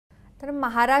तर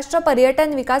महाराष्ट्र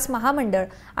पर्यटन विकास महामंडळ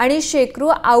आणि शेकरू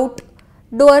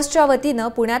आउटडोअर्सच्या वतीने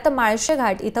पुण्यात माळशे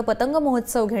घाट इथं पतंग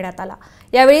महोत्सव घेण्यात आला।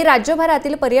 यावेळी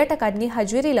राज्यभरातील पर्यटकांनी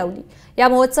हजेरी लावली। या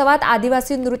महोत्सवात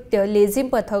आदिवासी नृत्य, लेझिम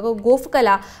पथक, गोफ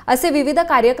कला असे विविध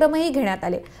कार्यक्रमही घेण्यात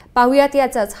आले। पाहुयात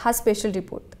याचाच हा स्पेशल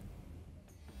रिपोर्ट।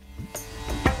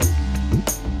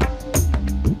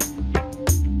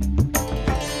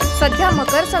 सध्या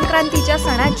मकर संक्रांतीच्या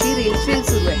सणाची रेलचेल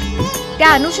सुरू आहे। त्या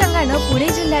अनुषंगाने पुणे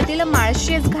जिल्ह्यातील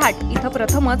माळशेज घाट इथं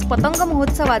प्रथमच पतंग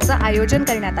महोत्सवाचं आयोजन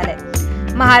करण्यात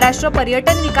आलंय। महाराष्ट्र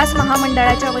पर्यटन विकास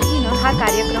महामंडळाच्या वतीने हा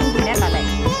कार्यक्रम घेण्यात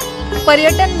आलाय।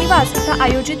 पर्यटन निवास इथं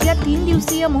आयोजित या 3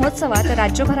 दिवसीय महोत्सवात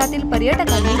राज्यभरातील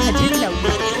पर्यटकांनी हजेरी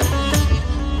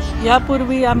लावली।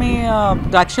 यापूर्वी आम्ही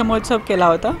द्राक्ष महोत्सव केला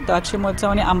होता। द्राक्ष महोत्सव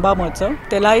आणि आंबा महोत्सव,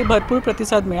 त्यालाही भरपूर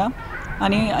प्रतिसाद मिळाला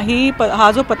आणि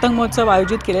हा जो पतंग महोत्सव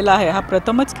आयोजित केलेला आहे हा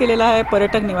प्रथमच केलेला आहे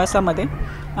पर्यटक निवासामध्ये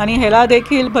आणि ह्याला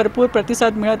देखील भरपूर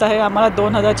प्रतिसाद मिळत आहे। आम्हाला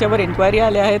 2000च्या वर इन्क्वायरी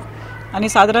आल्या आहेत आणि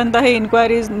साधारणतः हे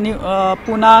इन्क्वायरीज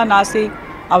पुणे, नाशिक,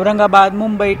 औरंगाबाद,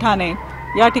 मुंबई, ठाणे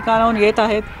या ठिकाणाहून येत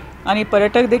आहेत आणि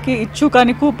पर्यटक देखील इच्छुक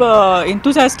आणि खूप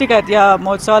एन्थुसियास्टिक आहेत या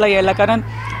महोत्सवाला यायला, कारण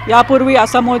यापूर्वी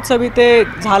असा महोत्सव इथे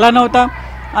झाला नव्हता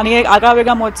आणि एक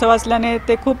आगळावेगळा महोत्सव असल्याने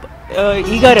ते खूप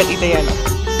ईगर आहेत इथे यायला।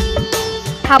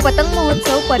 हा पतंग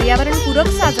महोत्सव पर्यावरणपूरक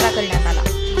साजरा करण्यात आला।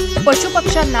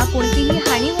 पशुपक्ष्यांना कोणतीही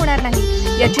हानी होणार नाही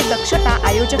याची दक्षता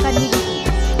आयोजकांनी घेतली।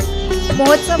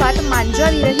 महोत्सवात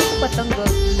मांजा-विरहित पतंग,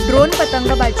 ड्रोन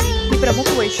पतंगबाजी ही प्रमुख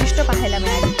वैशिष्ट्य पाहायला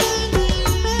मिळाली।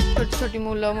 छोटी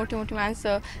मुलं, मोठी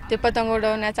माणसं ते पतंग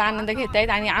उडवण्याचा आनंद घेत आहेत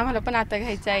आणि आम्हाला पण आता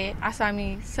घ्यायचा आहे असं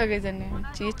आम्ही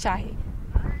सगळेजणांची इच्छा आहे।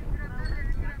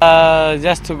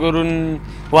 जास्त करून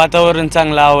वातावरण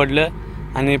चांगलं आवडलं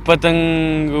आणि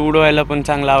पतंग उडवायला पण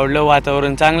चांगलं आवडलं।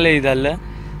 वातावरण चांगलंही झालं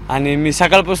आणि मी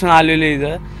सकाळपासून आलेलो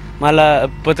इथं। मला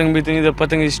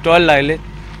पतंग स्टॉल लागले,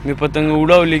 मी पतंग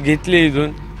उडवली, घेतली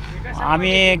इथून।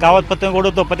 आम्ही गावात पतंग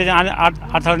उडवतो पण त्याच्या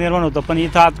अडथळा निर्माण होतो, पण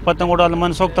इथं आज पतंग उडवायला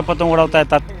मनसोक्त पतंग उडवता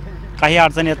येतात, काही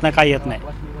अडचण येत नाही, काही येत नाही।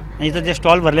 आणि इथं जे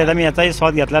स्टॉल भरले आहेत आम्ही याचाही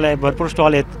स्वाद घेतलेला आहे। भरपूर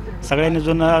स्टॉल आहेत।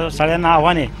 सगळ्यांना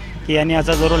आव्हान आहे की यांनी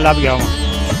याचा जरूर लाभ घ्यावा।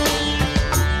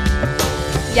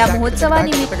 या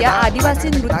महोत्सवानिमित्त आदिवासी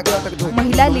नृत्य,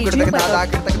 महिला लेझिम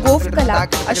पथक, गोफ कला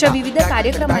अशा विविध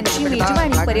कार्यक्रमांची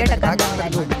मेजवानी पर्यटकांना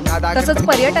मिळाली। तसंच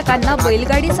पर्यटकांना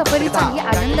बैलगाडी सफरीचाही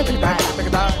आनंद घेता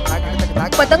आला।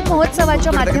 पतंग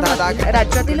महोत्सवाच्या माध्यमातून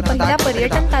राज्यातील पहिला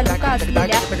पर्यटन तालुका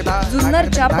असलेल्या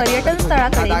जुन्नरच्या पर्यटन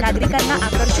स्थळाकडे नागरिकांना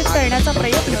आकर्षित करण्याचा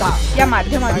प्रयत्न या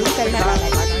माध्यमातून करण्यात आला।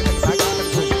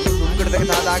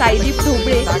 Saideep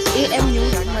Dhoble, AM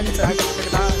news, Manchar.